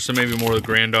try for some maybe more of the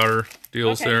granddaughter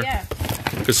deals there. Yeah.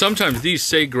 Because sometimes these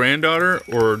say granddaughter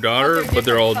or daughter, but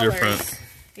they're all colors. different.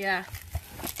 Yeah.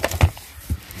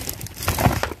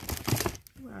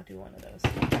 I'll do one of those.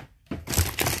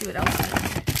 See what else is in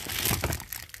there.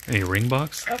 Any ring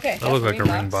box? Okay. That looks like a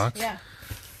ring box. Yeah.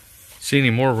 See any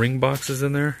more ring boxes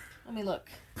in there? Let me look.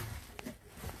 Don't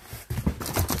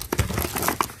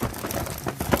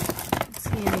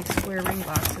see any square ring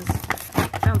boxes.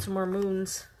 Found some more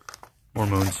moons. More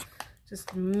moons.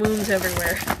 Just moons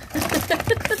everywhere.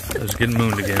 Let's get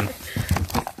mooned again.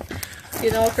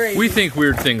 Getting all crazy. We think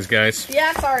weird things, guys.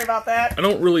 Yeah, sorry about that. I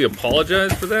don't really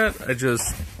apologize for that. I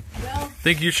just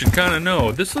think you should kind of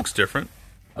know. This looks different.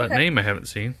 That name I haven't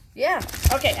seen. Yeah.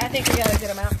 Okay, I think we gotta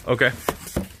get them out. Okay.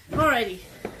 Alrighty.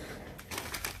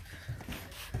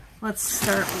 Let's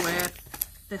start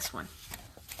with this one.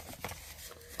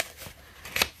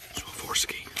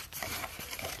 Swarovski.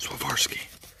 Swarovski.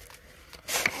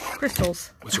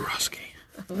 Crystals. Wizarowski.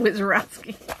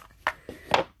 Wizarowski.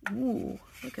 Ooh,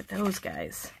 look at those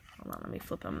guys. Hold on, let me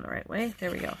flip them the right way.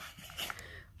 There we go.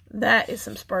 That is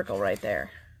some sparkle right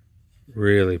there.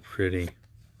 Really pretty.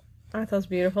 Aren't those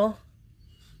beautiful?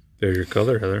 They're your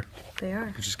color, Heather. They are.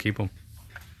 You just keep them.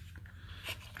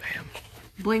 Bam.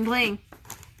 Bling bling.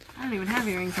 I don't even have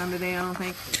earrings on today, I don't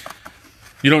think.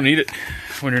 You don't need it.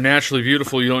 When you're naturally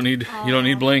beautiful, you don't need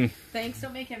bling. Thanks,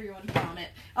 don't make everyone vomit.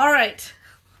 Alright.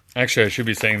 Actually, I should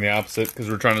be saying the opposite because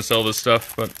we're trying to sell this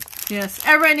stuff, but Yes,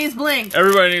 everybody needs bling.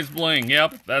 everybody needs bling.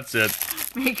 Yep, that's it.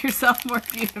 Make yourself more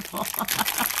beautiful.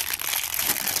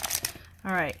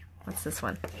 Alright, what's this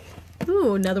one?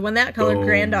 Ooh, another one that color. Boom.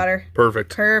 Granddaughter.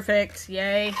 Perfect. Perfect.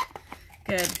 Yay.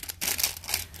 Good.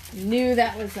 Knew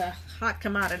that was a hot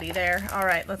commodity there.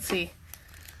 Alright, let's see.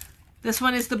 This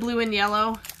one is the blue and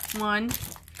yellow one.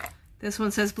 This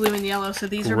one says blue and yellow, so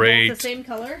these are both the same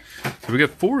color. So we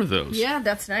got 4 of those. Yeah,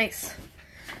 that's nice.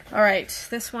 Alright,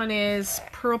 this one is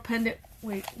pearl pendant.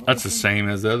 Wait. That's the same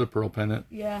as the other pearl pendant.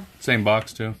 Yeah. Same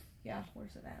box, too. Yeah,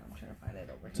 where's it at? I'm trying to find it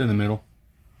over here. It's in the middle.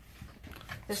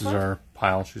 This is one? our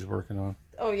pile she's working on.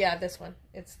 Oh, yeah, this one.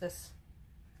 It's this.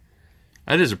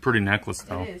 That is a pretty necklace,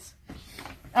 though. It is.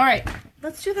 Alright,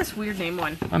 let's do this weird name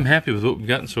one. I'm happy with what we've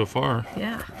gotten so far.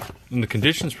 Yeah. And the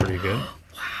condition's pretty good.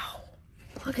 Wow.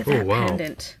 Look at that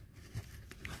pendant.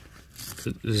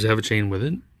 Does it have a chain with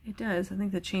it? It does. I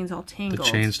think the chain's all tangled.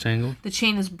 The chain's tangled? The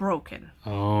chain is broken.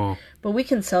 Oh. But we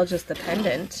can sell just the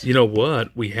pendant. You know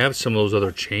what? We have some of those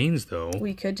other chains, though.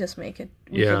 We could just make it.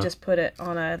 We could just put it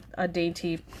on a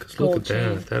dainty gold look at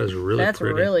chain. that. That is really pretty. That's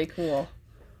really cool.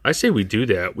 I say we do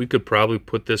that. We could probably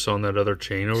put this on that other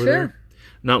chain over there.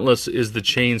 Not unless, is the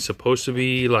chain supposed to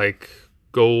be like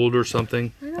gold or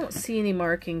something? I don't see any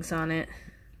markings on it.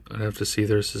 I'd have to see.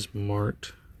 This is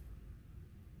marked.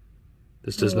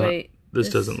 This does not. This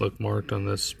doesn't look marked on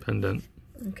this pendant.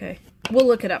 Okay. We'll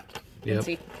look it up and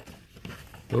see.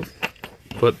 Oh,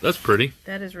 but that's pretty.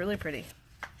 That is really pretty.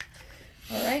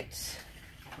 All right.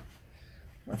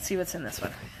 Let's see what's in this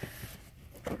one.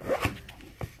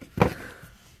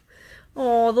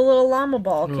 Oh, the little llama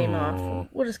ball came off.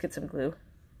 We'll just get some glue.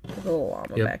 Put the little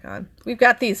llama back on. We've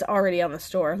got these already on the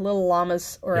store. Little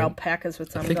llamas or alpacas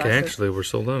with sunglasses. I think actually we're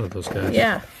sold out of those guys.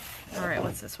 Yeah. All right,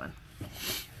 what's this one?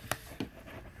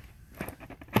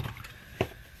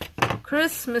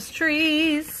 Christmas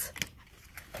trees.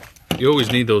 You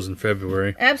always need those in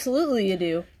February. Absolutely you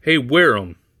do. Hey, wear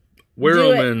them. Wear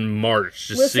them in March.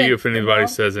 Just see if anybody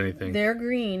says anything. They're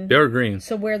green. They're green.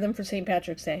 So wear them for St.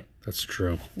 Patrick's Day. That's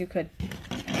true. You could.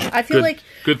 I feel like...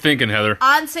 Good thinking, Heather.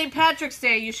 On St. Patrick's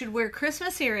Day, you should wear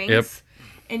Christmas earrings. Yep.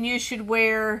 And you should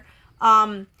wear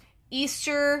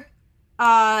Easter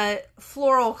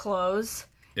floral clothes.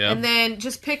 Yep. And then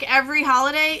just pick every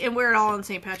holiday and wear it all on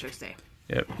St. Patrick's Day.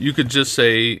 Yeah, you could just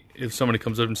say, if somebody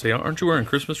comes up and say, aren't you wearing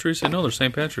Christmas trees? Say, no, they're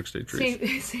St. Patrick's Day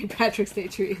trees. St. Patrick's Day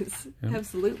trees. Yep.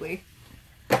 Absolutely.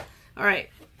 All right,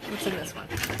 what's in this one?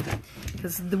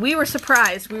 Because we were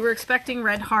surprised. We were expecting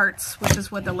red hearts, which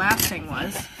is what the last thing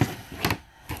was.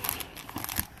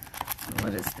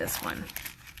 What is this one?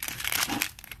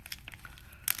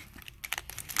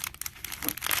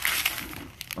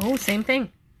 Oh, same thing.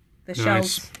 The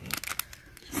shells.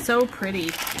 So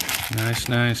pretty. Nice,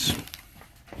 nice.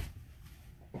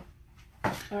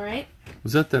 All right.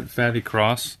 Was that fatty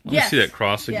cross? Let me see that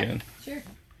cross again. Yeah, sure.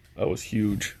 That was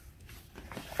huge.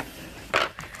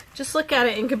 Just look at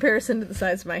it in comparison to the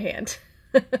size of my hand.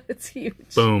 It's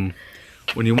huge. Boom.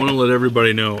 When you want to let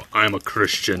everybody know, I'm a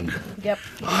Christian. Yep.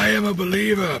 I am a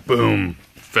believer. Boom.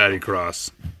 Fatty cross.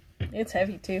 It's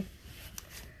heavy too.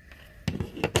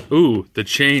 Ooh, the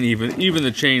chain, even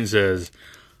the chain says,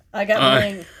 I got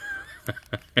bling.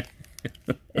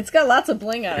 It's got lots of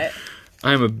bling on it.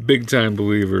 I'm a big time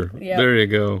believer. Yep. There you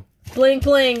go. Bling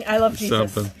bling. I love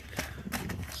Jesus. Something.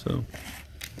 So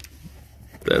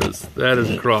that is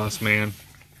a cross, man.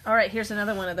 All right, here's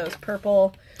another one of those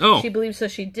purple. Oh. She believes so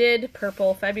she did.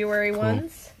 Purple February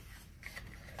ones.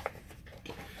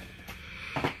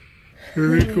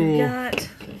 Very cool. Got,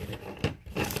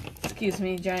 excuse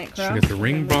me, giant cross. She got the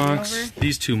ring box.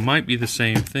 These two might be the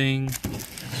same thing.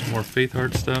 Some more Faith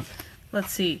Heart stuff.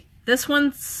 Let's see. This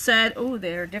one said, oh,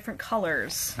 they're different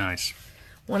colors. Nice.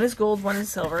 One is gold, one is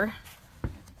silver.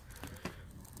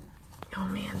 Oh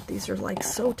man, these are like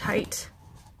so tight.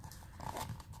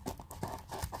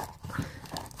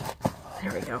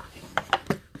 There we go.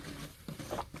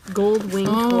 Gold winged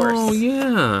horse. Oh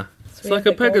yeah. So it's like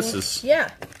a Pegasus.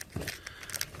 Yeah.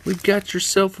 We got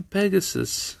yourself a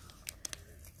Pegasus.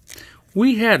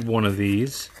 We had one of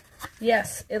these.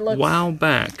 Yes, it looks... a while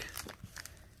back.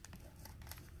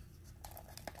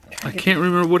 I can't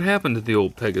remember what happened to the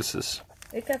old Pegasus.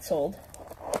 It got sold.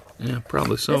 Yeah,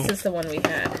 probably so. This is the one we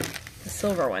had. The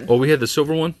silver one. Oh, we had the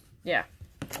silver one? Yeah.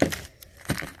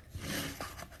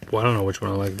 Well, I don't know which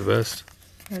one I like the best.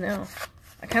 I know.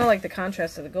 I kind of like the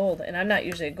contrast of the gold, and I'm not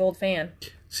usually a gold fan.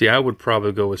 See, I would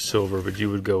probably go with silver, but you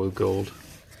would go with gold.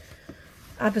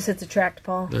 Opposites attract,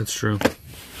 Paul. That's true.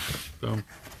 So.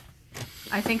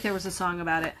 I think there was a song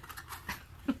about it.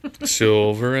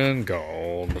 Silver and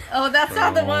gold. Oh, that's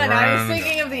not the one. I was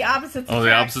thinking of the opposites attract. Oh,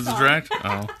 the opposites attract?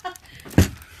 Oh.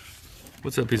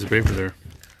 What's that piece of paper there?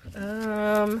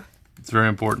 It's very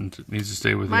important. It needs to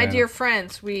stay with you. My dear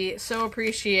friends, we so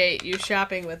appreciate you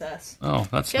shopping with us. Oh,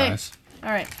 that's nice.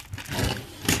 All right.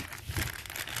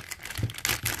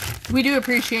 We do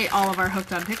appreciate all of our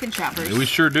Hooked on Pickin' shoppers. We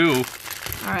sure do.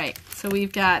 All right. So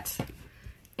we've got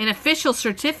an official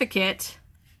certificate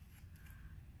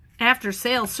after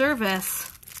sale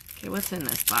service. Okay, what's in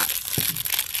this box?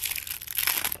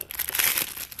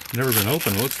 Never been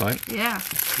opened, it looks like. Yeah.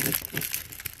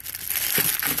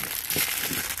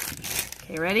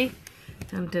 Okay, ready?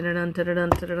 Dun, dun, dun, dun, dun, dun,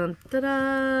 dun, dun,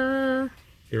 dun.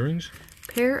 Earrings?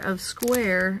 Pair of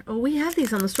square. Oh, we have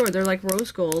these on the store. They're like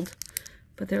rose gold,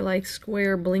 but they're like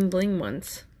square bling bling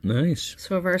ones. Nice.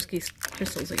 Swarovski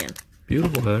crystals again.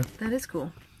 Beautiful, Heather. That is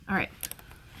cool. All right.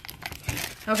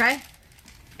 Okay.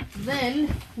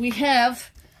 Then we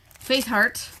have Faith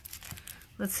Heart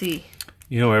Let's see.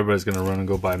 You know everybody's going to run and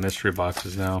go buy mystery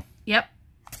boxes now. Yep.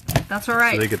 That's all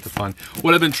right. So they get the fun.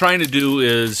 What I've been trying to do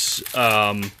is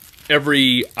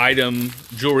every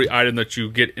jewelry item that you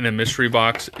get in a mystery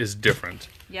box is different.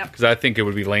 Yep. Because I think it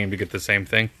would be lame to get the same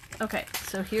thing. Okay,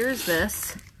 so here's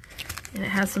this. And it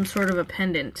has some sort of a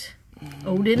pendant.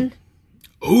 Odin?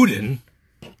 Odin?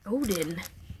 Odin.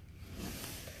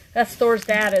 That's Thor's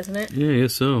dad, isn't it? Yeah, I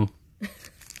guess so.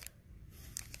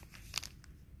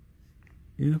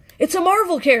 Yeah. It's a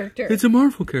Marvel character. It's a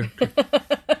Marvel character.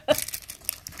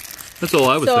 That's all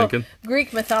I was thinking.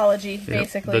 Greek mythology,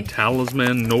 basically. The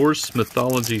Talisman Norse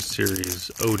Mythology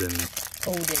series, Odin.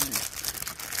 Odin.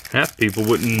 Half people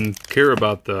wouldn't care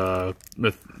about the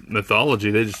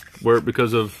mythology. They just wear it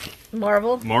because of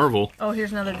Marvel. Oh,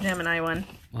 here's another Gemini one.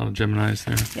 A lot of Geminis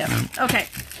there. Yep. Yeah. Okay,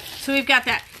 so we've got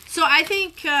that. So I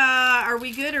think, are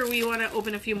we good, or we want to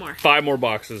open a few more? 5 more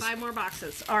boxes. 5 more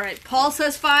boxes. All right. Paul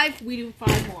says 5. We do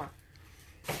 5 more.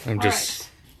 I'm just...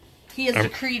 He has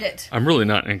decreed it. I'm really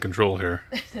not in control here.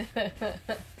 Okay.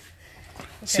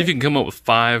 See if you can come up with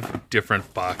 5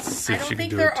 different boxes. See if you can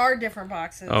do it. I don't think there are different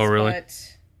boxes. Oh, really?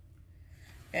 But...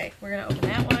 Okay, we're going to open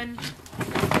that one.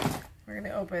 We're going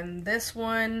to open this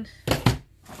one.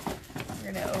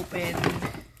 We're going to open...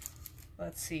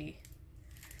 Let's see.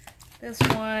 This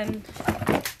one.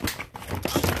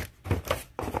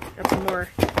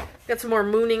 Got some more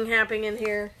mooning happening in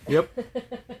here. Yep. A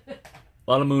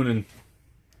lot of mooning.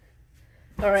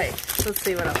 All right. Let's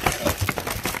see what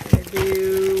else. I'm gonna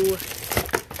do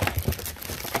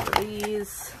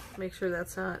these. Make sure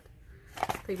that's not.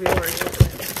 I think we already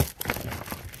opened it.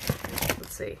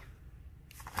 Let's see.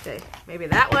 Okay, maybe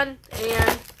that one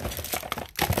and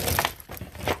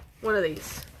one of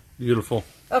these. Beautiful.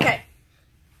 Okay.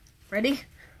 Ready?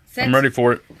 Set. I'm ready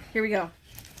for it. Here we go.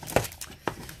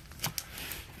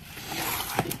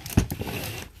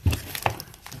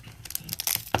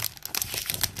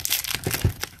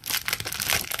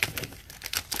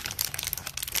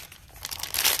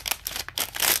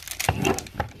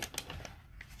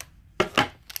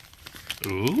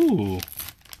 Ooh.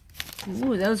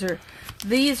 Ooh,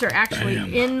 these are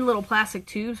actually in little plastic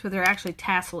tubes, but they're actually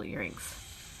tassel earrings.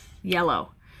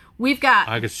 Yellow. We've got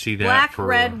I could see that black, for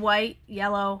red, white,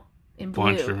 yellow, and blue.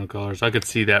 Bunch of different colors. I could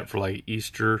see that for like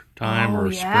Easter time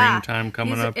or springtime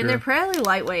coming up here. And they're fairly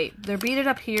lightweight. They're beaded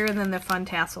up here, and then the fun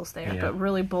tassels there, but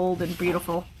really bold and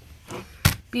beautiful.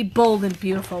 Be bold and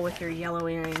beautiful with your yellow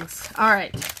earrings. All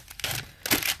right.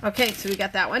 Okay, so we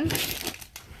got that one.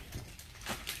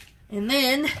 And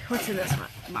then, what's in this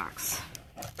box?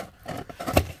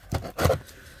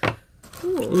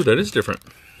 Ooh, that is different.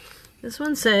 This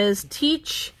one says,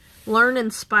 teach, learn,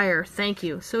 inspire. Thank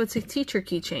you. So it's a teacher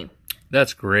keychain.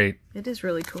 That's great. It is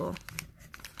really cool.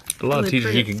 A lot of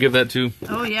teachers you can give that to.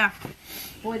 Oh, yeah.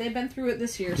 Boy, they've been through it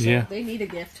this year, so they need a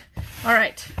gift. All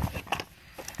right.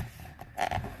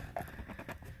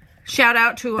 Shout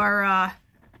out to our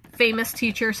famous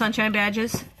teacher, Sunshine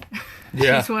Badges.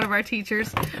 Yeah. She's one of our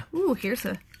teachers. Ooh, here's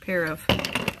a pair of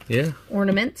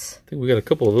ornaments. I think we got a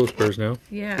couple of those pairs now.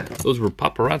 Yeah. Those were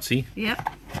paparazzi. Yep.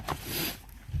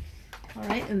 All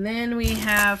right, and then we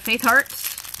have Faith Hearts.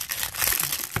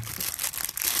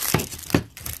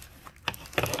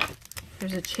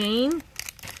 There's a chain.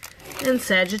 And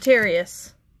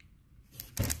Sagittarius.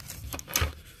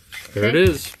 There it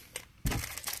is.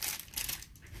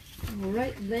 All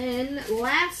right, then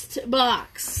last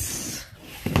box.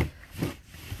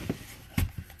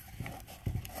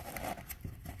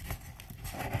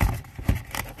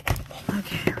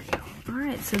 Okay, here we go. All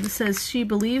right, so this says she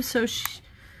believes, so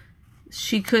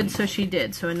she could, so she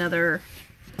did. So another.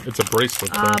 It's a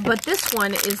bracelet. But this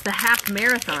one is the half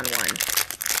marathon one.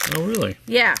 Oh, really?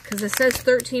 Yeah, because it says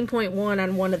 13.1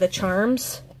 on one of the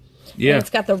charms. Yeah. And it's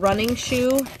got the running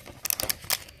shoe.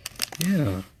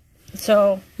 Yeah.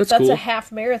 So that's cool. a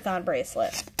half marathon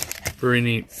bracelet. Very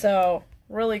neat. So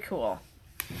really cool.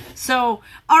 So,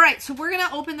 all right, so we're going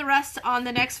to open the rest on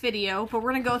the next video, but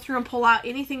we're going to go through and pull out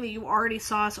anything that you already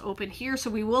saw us open here. So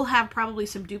we will have probably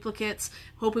some duplicates,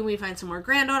 hoping we find some more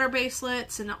granddaughter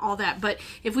bracelets and all that. But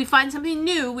if we find something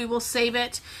new, we will save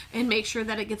it and make sure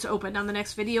that it gets opened on the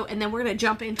next video. And then we're going to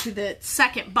jump into the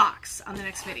second box on the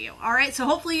next video. All right, so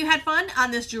hopefully you had fun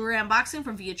on this jewelry unboxing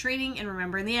from Via Trading. And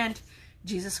remember, in the end,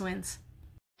 Jesus wins.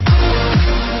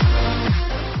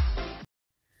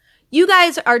 You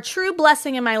guys are a true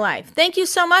blessing in my life. Thank you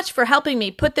so much for helping me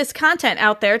put this content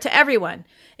out there to everyone.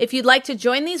 If you'd like to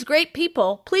join these great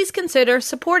people, please consider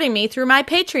supporting me through my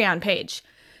Patreon page.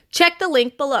 Check the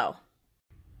link below.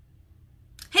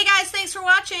 Hey guys, thanks for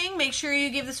watching. Make sure you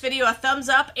give this video a thumbs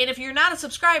up. And if you're not a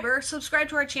subscriber, subscribe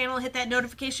to our channel and hit that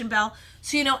notification bell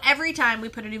so you know every time we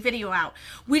put a new video out.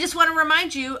 We just want to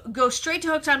remind you, go straight to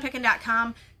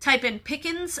hookedonpickin.com, type in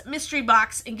Pickin's Mystery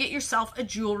Box, and get yourself a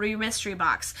jewelry mystery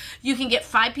box. You can get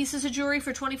 5 pieces of jewelry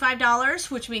for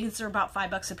 $25, which means they're about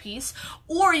 $5 a piece.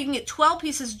 Or you can get 12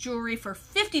 pieces of jewelry for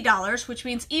 $50, which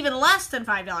means even less than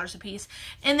 $5 a piece.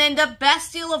 And then the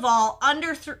best deal of all,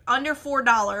 under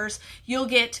 $4, you'll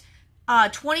get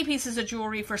 20 pieces of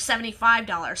jewelry for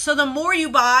 $75. So the more you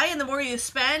buy and the more you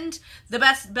spend, the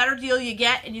better deal you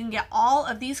get, and you can get all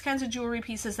of these kinds of jewelry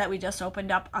pieces that we just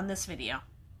opened up on this video.